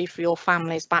opportunity for your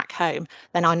families back home,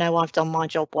 then I know I've done my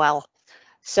job well.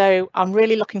 So I'm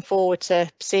really looking forward to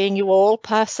seeing you all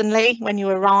personally when you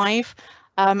arrive.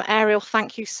 Ariel,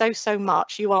 thank you so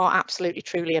much. You are absolutely,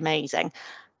 truly amazing.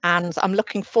 And I'm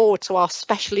looking forward to our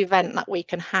special event that we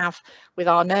can have with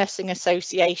our nursing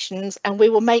associations, and we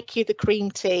will make you the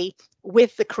cream tea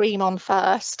with the cream on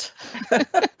first.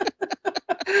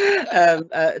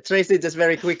 Tracy, just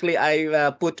very quickly,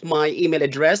 I put my email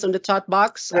address on the chat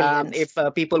box. If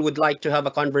people would like to have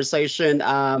a conversation,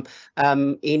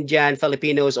 Indian,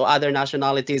 Filipinos, or other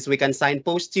nationalities, we can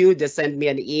signpost you. Just send me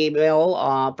an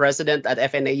email,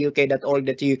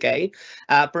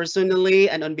 president@FNA-UK.org.uk. Personally,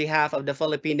 and on behalf of the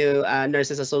Filipino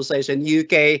Nurses Association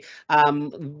UK,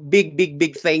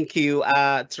 big thank you,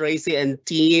 Tracy and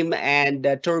team, and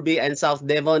Turby and South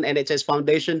Devon NHS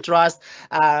Foundation Trust.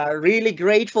 Really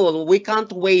grateful. We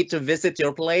can't wait to visit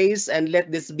your place, and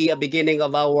let this be a beginning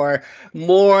of our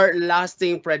more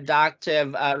lasting,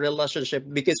 productive relationship,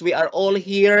 because we are all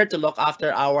here to look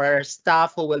after our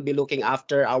staff who will be looking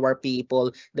after our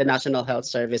people, the National Health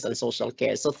Service and Social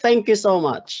Care. So thank you so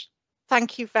much.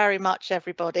 Thank you very much,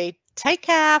 everybody. Take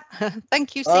care.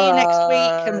 Thank you. See you next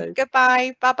week. And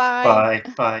goodbye. Bye-bye.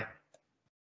 Bye.